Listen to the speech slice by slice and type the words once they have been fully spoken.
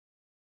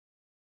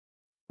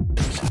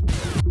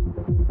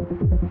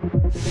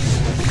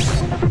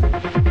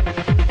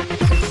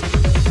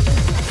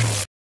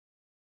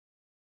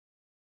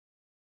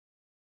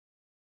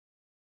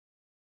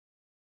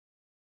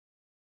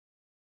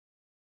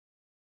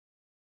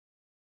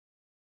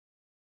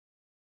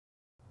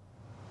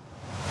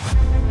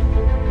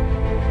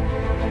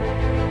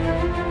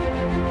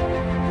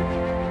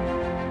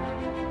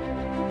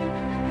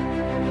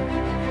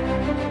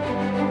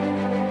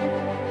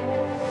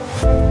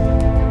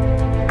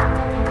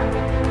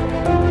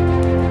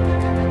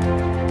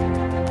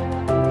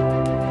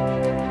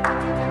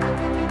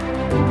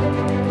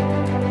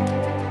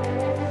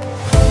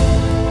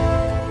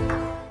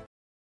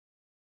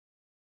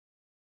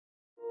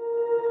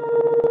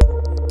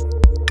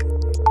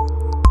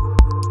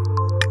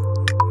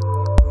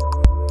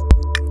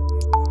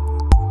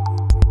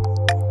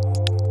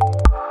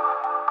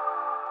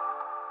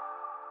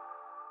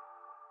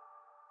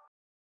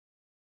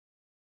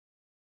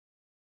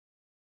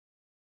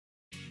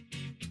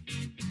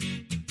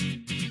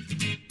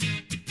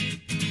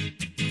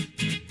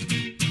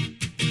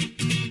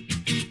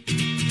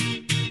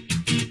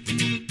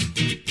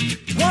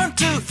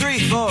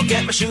4,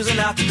 get my shoes and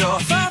out the door.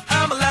 5,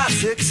 I'm alive.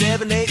 6,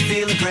 7, 8,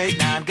 feeling great.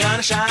 9,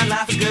 gonna shine,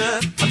 life is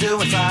good. I'm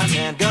doing fine,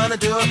 10, gonna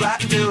do it right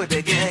and do it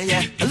again,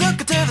 yeah. I look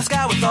into the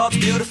sky with all the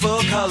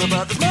beautiful color,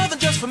 but there's more than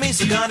just for me,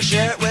 so gonna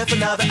share it with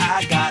another.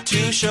 I got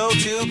to show,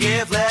 to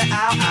give, let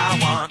out. I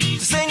want to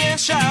sing and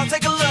shout.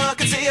 Take a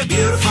look and see a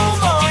beautiful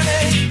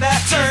morning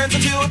that turns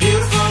into a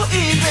beautiful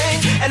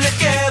evening, and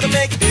together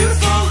make a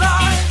beautiful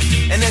life.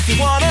 And if you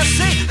wanna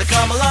see, then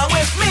come along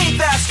with me,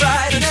 that's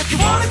right. And if you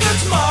want a good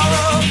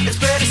tomorrow, it's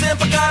pretty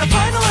simple, gotta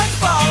find a light to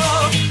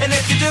follow. And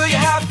if you do, you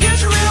have a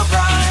future real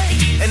bright.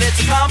 And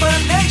it's a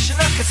combination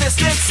of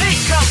consistency.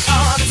 Come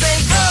on and say,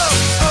 oh,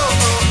 oh,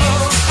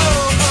 oh,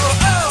 oh, oh,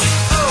 oh,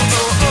 oh,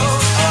 oh, oh,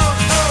 oh,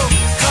 oh.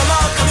 Come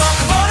on, come on,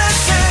 come on and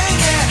sing,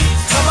 yeah.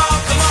 Come on,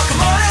 come on,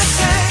 come on and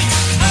sing.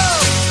 Oh,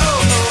 oh,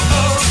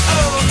 oh,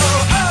 oh, oh,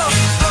 oh,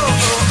 oh, oh,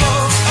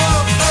 oh,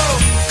 oh, oh.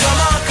 Come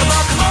on, come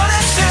on, come on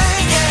and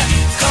sing, yeah.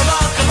 Come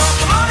on, come on,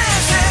 come on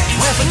and sing.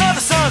 With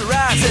another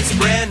sunrise, it's a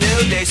brand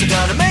new day, so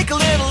gonna make a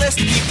little list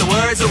to keep the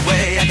words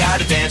away. I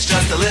gotta dance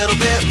just a little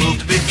bit, move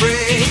to be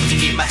free, to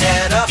keep my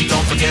head up,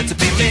 don't forget to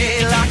be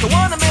me. Like I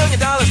won $1 million,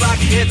 like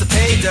I hit the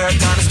pay dirt.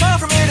 Gonna smile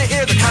from ear to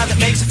ear, the kind that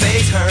makes your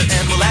face hurt.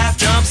 And we'll laugh,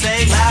 jump,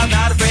 sing loud,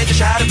 not afraid to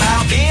shout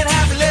about being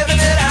happy, living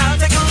it out.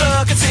 Take a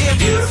look and see a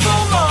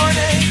beautiful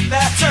morning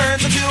that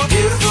turns into a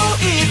beautiful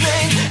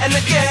evening, and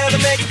together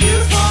make a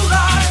beautiful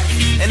life.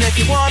 And if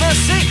you wanna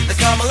see, then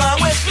come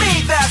along with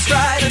me, that's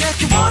right. And if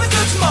you want a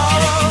good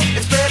tomorrow,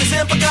 it's pretty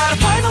simple, gotta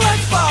find a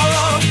light to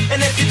follow.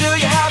 And if you do,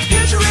 you have a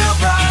future real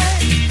bright.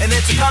 And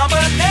it's a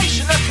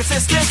combination of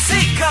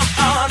consistency. Come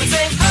on and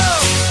sing, oh,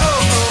 oh,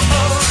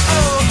 oh,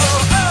 oh, oh,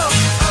 oh,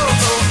 oh,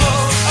 oh,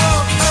 oh, oh,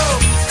 oh.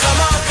 Come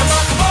on, come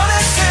on, come on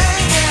and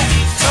sing, yeah.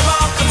 Come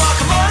on, come on,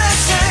 come on and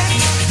sing.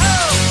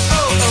 Oh,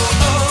 oh,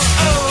 oh,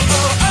 oh, oh,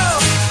 oh,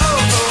 oh,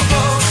 oh,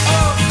 oh,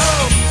 oh,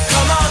 oh.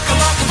 Come on,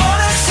 come on, come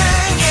on and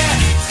sing, yeah.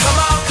 Come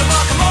on, come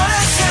on, come on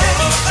and sing.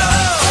 Oh, oh,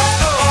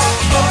 oh,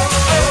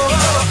 oh,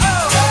 oh, oh,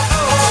 oh,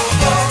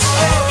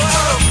 oh,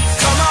 oh.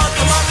 Come on,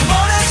 come on, come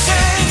on and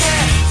sing,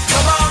 yeah.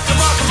 Come on,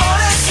 come on, come on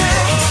and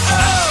sing.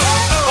 Oh,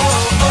 oh,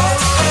 oh,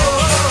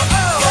 oh,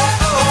 oh, oh,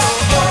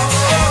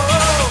 oh,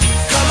 oh.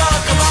 Come on,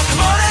 come on,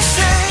 come on and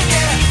sing,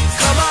 yeah.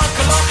 Come on,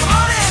 come on, come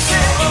on and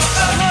sing.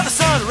 Another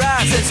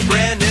sunrise, it's a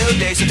brand new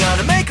day, so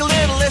gonna make a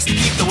little list to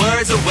keep the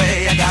words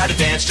away. I gotta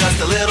dance just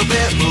a little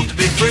bit, move to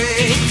be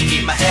free, to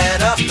keep my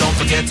head up, don't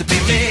forget to be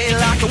me.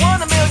 Like I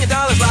won $1 million,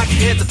 like I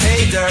hit the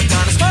pay dirt.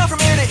 Gonna smile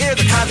from ear to ear,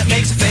 the kind that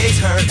makes your face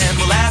hurt. And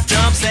we'll laugh,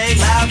 jump, sing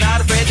loud,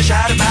 not afraid to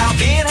shout about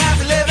being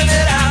happy, living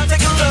it out.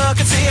 Take a look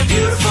and see a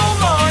beautiful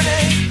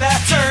morning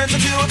that turns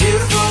into a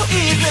beautiful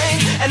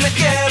evening, and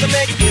together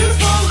make a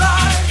beautiful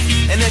life.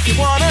 And if you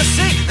wanna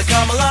see, then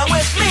come along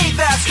with me,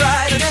 that's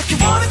right. And if you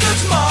want a good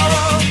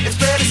tomorrow, it's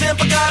pretty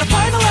simple, gotta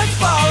find a light to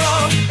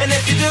follow. And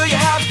if you do, you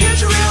have a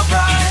future real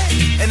bright.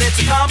 And it's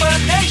a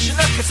combination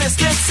of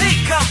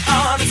consistency. Come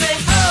on and sing,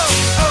 oh,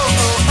 oh,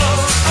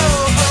 oh, oh,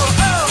 oh,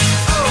 oh,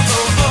 oh,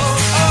 oh, oh,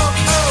 oh,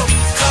 oh.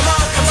 Come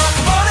on, come on,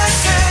 come on and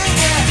sing,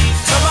 yeah.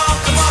 Come on,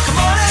 come on, come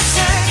on and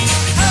sing.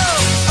 Oh,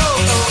 oh,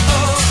 oh,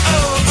 oh,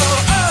 oh,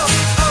 oh,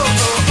 oh, oh,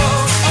 oh,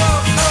 oh,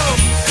 oh.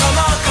 Come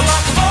on, come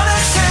on, come on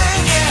and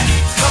sing, yeah.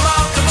 Come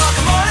on, come on,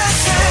 come on and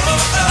sing. Oh,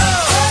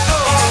 oh,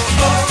 oh,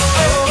 oh,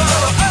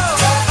 oh, oh, oh,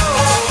 oh,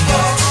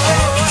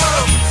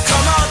 oh.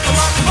 Come on, come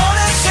on, come on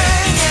and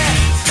sing, yeah.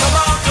 Come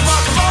on, come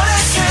on, come on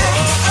and sing.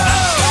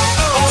 Oh,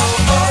 oh,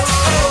 oh,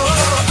 oh,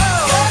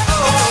 oh, oh,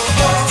 oh,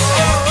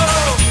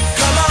 oh.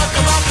 Come on,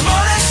 come on, come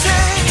on and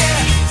sing, yeah.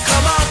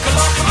 Come on, come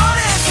on, come on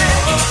and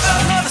sing.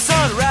 Another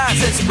sunrise,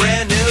 it's a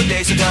brand new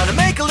day, so gonna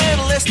make a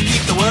little list to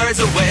keep the words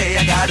away.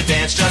 I gotta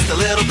dance just a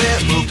little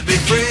bit, move to be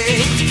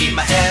free, to keep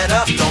my head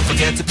up, don't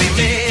forget to be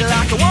me.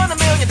 Like I won $1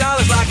 million,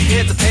 like I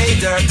hit the pay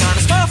dirt.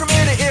 Gonna smile from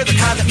ear to ear, the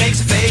kind that makes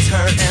your face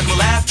hurt. And we'll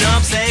laugh,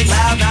 jump, sing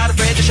loud, not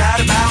afraid to shout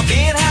about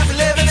being happy,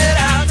 living it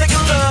out. Take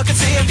a look and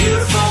see a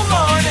beautiful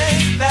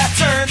morning that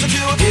turns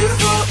into a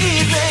beautiful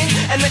evening,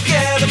 and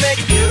together make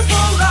a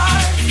beautiful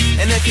life.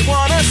 And if you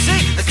wanna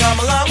see, then come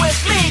along with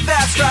me,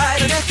 that's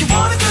right. And if you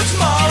want a good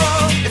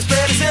tomorrow, it's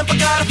pretty simple,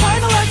 gotta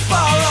find a light to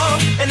follow.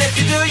 And if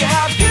you do, you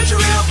have a future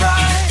real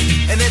bright.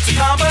 And it's a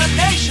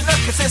combination of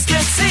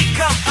consistency.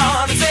 Come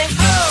on and sing,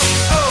 oh,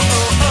 oh,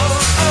 oh,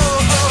 oh,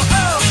 oh,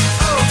 oh,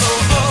 oh, oh,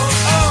 oh,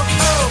 oh,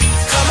 oh.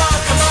 Come on,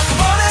 come on,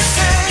 come on and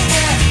sing,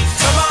 yeah.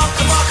 Come on,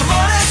 come on, come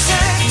on and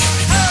sing.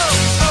 Oh,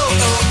 oh,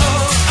 oh,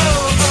 oh,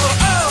 oh, oh,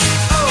 oh,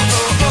 oh,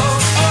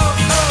 oh, oh,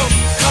 oh.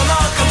 Come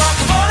on, come on,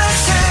 come on and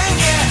sing,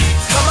 yeah.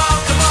 Come on,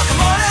 come on,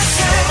 come on and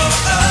sing. Oh,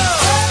 oh, oh,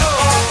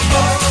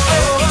 oh,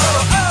 oh,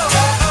 oh,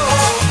 oh,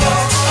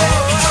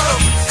 oh, oh.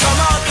 Come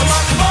on, come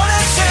on, come on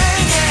and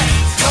sing, yeah.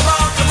 Come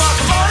on, come on,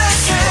 come on and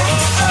sing.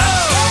 Oh,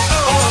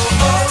 oh,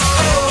 oh, oh,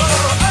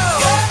 oh,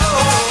 oh,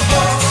 oh,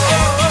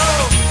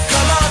 oh.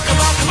 Come on,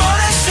 come on, come on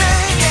and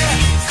sing, yeah.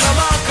 Come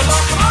on, come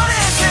on, come on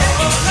and sing.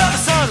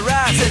 Another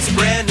sunrise, it's a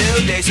brand new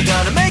day, so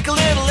gonna make a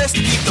little list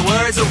to keep the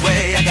words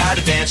away. I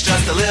gotta dance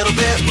just a little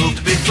bit, move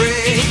to be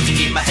free, to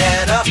keep my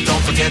head up,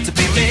 don't forget to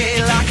be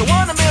me. Like I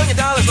won $1 million,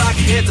 like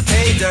I hit the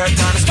pay dirt.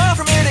 Gonna smile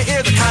from ear to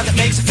ear, the kind that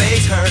makes your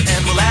face hurt,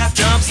 and we'll laugh,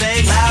 jump,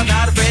 sing loud,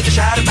 not afraid to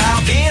shout about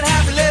being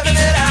happy, living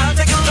it out.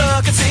 Take a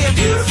look and see a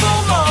beautiful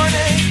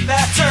morning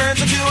that turns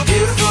into a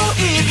beautiful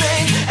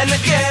evening, and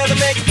together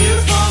make a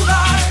beautiful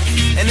life.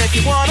 And if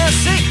you wanna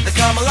see, then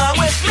come along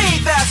with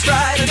me, that's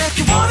right. And if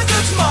you want a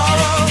good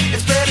tomorrow,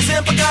 it's pretty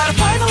simple, got a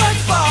partner like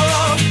to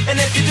follow. And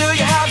if you do,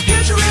 you have a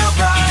future real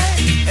bright.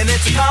 And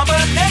it's a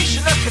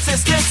combination of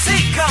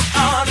consistency. Come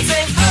on and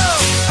sing, oh,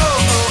 oh,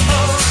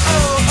 oh, oh,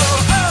 oh,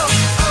 oh, oh,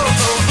 oh,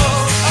 oh,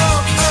 oh, oh,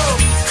 oh.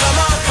 Come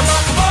on, come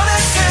on, come on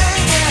and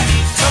sing, yeah.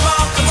 Come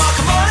on, come on,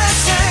 come on and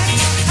sing.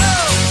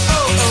 Oh,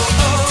 oh, oh,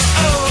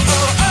 oh, oh,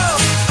 oh,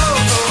 oh, oh,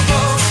 oh,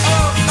 oh,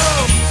 oh,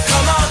 oh.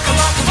 Come on,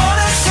 come on, come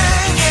on and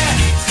sing, yeah.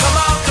 Come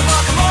on, come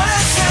on, come on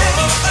and sing.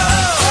 Oh, oh,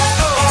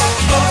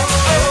 oh, oh,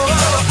 oh,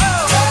 oh,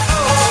 oh,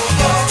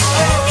 oh,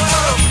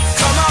 oh.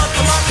 Come on,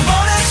 come on, come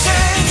on and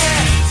sing, yeah.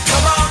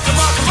 Come on,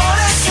 come on, come on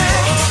and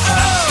sing. Oh,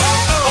 oh,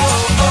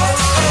 oh, oh,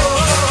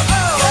 oh,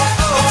 oh,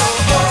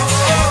 oh,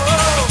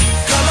 oh.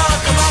 Come on,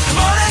 come on, come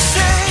on and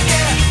sing,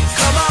 yeah.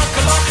 Come on,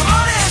 come on, come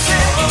on and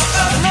sing.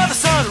 Another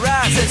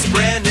sunrise, it's a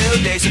brand new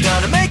day, so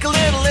gonna make a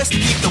little list to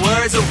keep the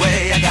words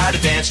away. I gotta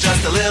dance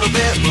just a little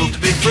bit, move to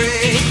be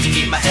free, to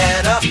keep my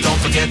head up, don't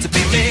forget to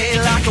be me.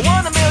 Like I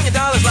won $1 million,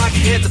 like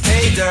a hit to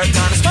pay dirt.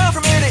 Gonna smile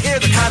from ear to ear,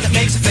 the kind that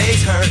makes your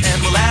face hurt.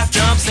 And we'll laugh,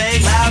 jump,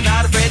 sing loud,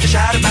 not afraid to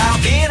shout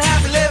about being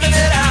happy, living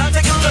it out.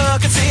 Take a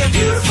look and see a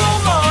beautiful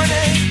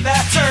morning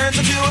that turns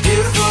into a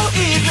beautiful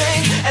evening,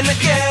 and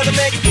together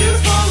make a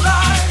beautiful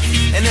life.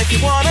 And if you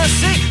wanna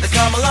see, then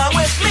come along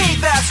with me,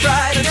 that's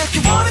right. And if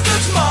you want a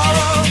good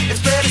tomorrow, it's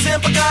pretty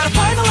simple, got a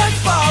partner like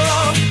to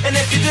follow. And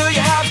if you do,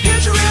 you have a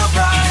future real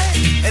bright.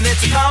 And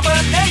it's a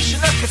combination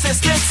of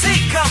consistency.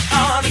 Come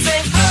on and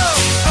sing, oh,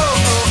 oh,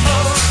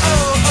 oh, oh,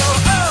 oh,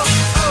 oh,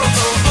 oh,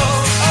 oh, oh,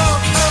 oh,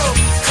 oh.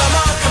 Come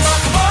on, come on,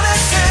 come on and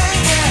sing,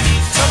 yeah.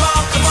 Come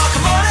on, come on,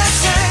 come on and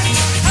sing.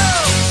 Oh,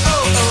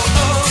 oh, oh,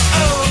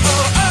 oh, oh,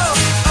 oh,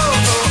 oh, oh,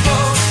 oh,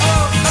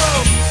 oh,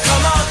 oh.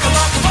 Come on, come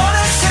on, come on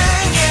and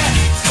sing, yeah.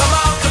 Come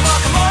on, come on,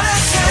 come on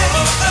and sing.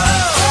 Oh, oh,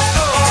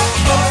 oh,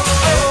 oh,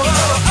 oh,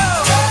 oh, oh,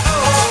 oh,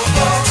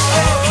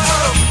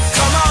 oh.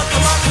 Come on,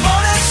 come on, come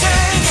on and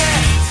sing, yeah.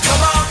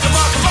 Come on, come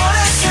on, come on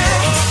and sing.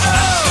 Oh,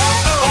 oh,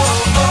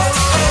 oh, oh,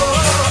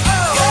 oh,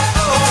 oh,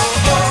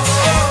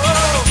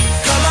 oh, oh.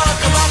 Come on,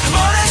 come on, come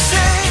on and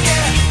sing,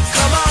 yeah.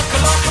 Come on,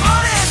 come on, come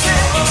on and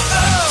sing. Oh, oh,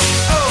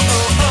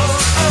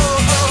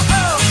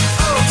 oh, oh, oh, oh, oh, oh,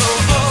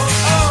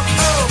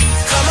 oh.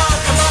 Come on,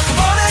 come on, come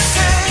on and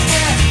sing,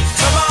 yeah.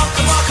 Come on,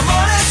 come on, come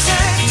on and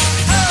sing.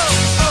 Oh,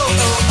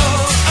 oh, oh,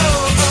 oh,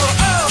 oh,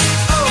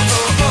 oh, oh,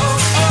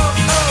 oh,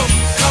 oh.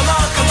 Come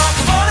on, come on,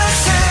 come on and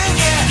sing,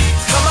 yeah.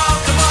 Come on,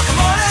 come on,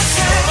 come on and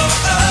sing. Oh,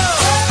 oh,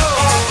 oh, oh,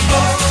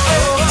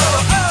 oh,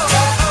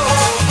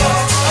 oh,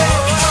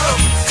 oh.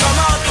 Come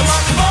on, come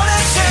on, come on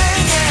and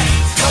sing, yeah.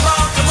 Come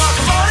on, come on,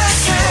 come on and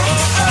sing.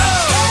 Oh,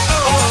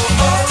 oh,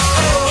 oh,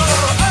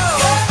 oh,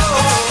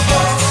 oh,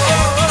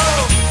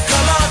 oh.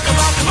 Come on, come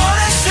on, come on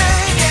and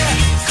sing, yeah.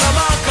 Come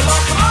on, come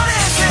on, come on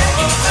and sing.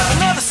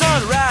 Another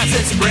sunrise,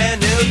 it's a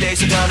brand new day,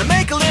 so gonna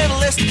make a little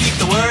list to keep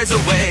the words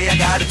away. I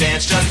gotta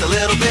dance just a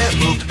little bit,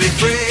 move to be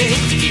free,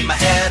 to keep my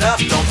head up,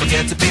 don't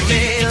forget to be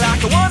me.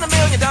 Like I won $1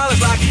 million,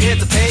 like a hit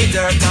to pay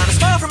dirt. Gonna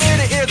smile from ear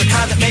to ear, the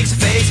kind that makes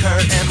your face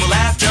hurt. And we'll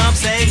laugh, jump,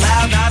 sing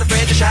loud, not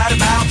afraid to shout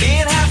about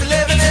being happy,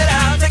 living it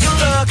out. Take a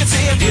look and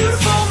see a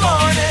beautiful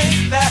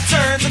morning that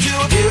turns into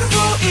a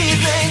beautiful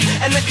evening,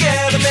 and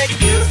together make a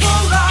beautiful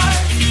life.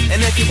 And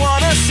if you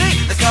wanna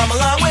see, then come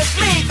along with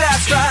me,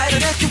 that's right.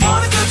 And if you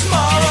want a good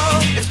tomorrow,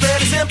 it's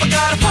pretty simple,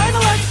 got a partner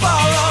like to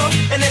follow.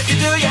 And if you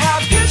do, you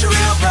have a future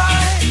real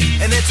bright.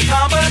 And it's a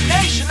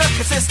combination of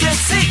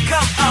consistency.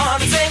 Come on